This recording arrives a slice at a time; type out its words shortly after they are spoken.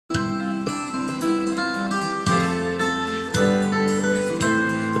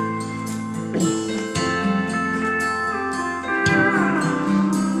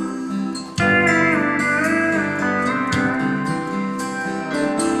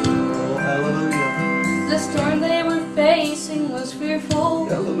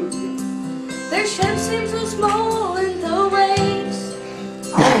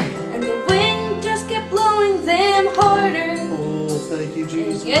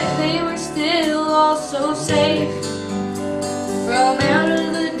yet they were still all so safe. From out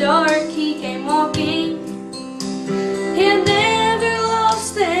of the dark he came walking, he had never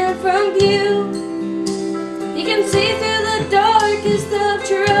lost them from view. He can see through the darkest of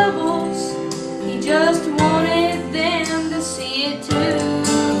troubles, he just wanted them to see it too.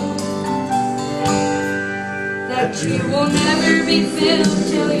 That you will never be filled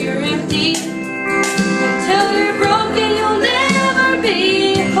till you're empty, until you're broken you'll never be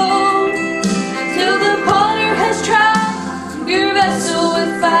whole, until the potter has tried your vessel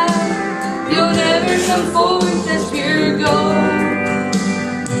with fire, you'll never come forth as pure gold.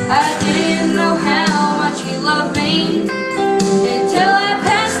 I didn't know how much he loved me until I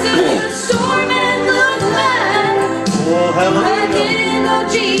passed through the storm and looked back. I didn't know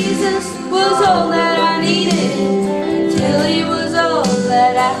Jesus was all that I needed until he was all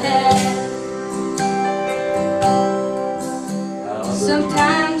that I had.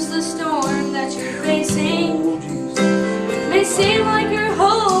 Sometimes the storm that you're facing may seem like your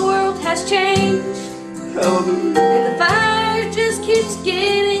whole world has changed, and the fire just keeps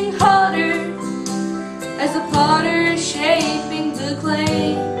getting hotter as the potter is shaping the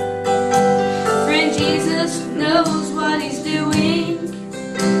clay. Friend, Jesus knows what he's doing,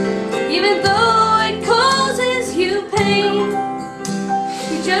 even though it causes you pain.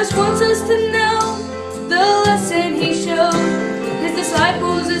 He just wants us to know the lesson he showed his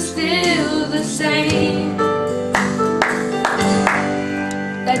disciples is still the same.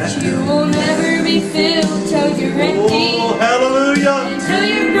 That you will never be filled till you're empty. Oh, hallelujah. Until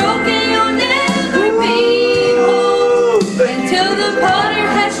you're broken, you'll never be whole. Until the potter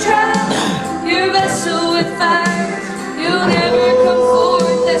has tried your vessel with fire,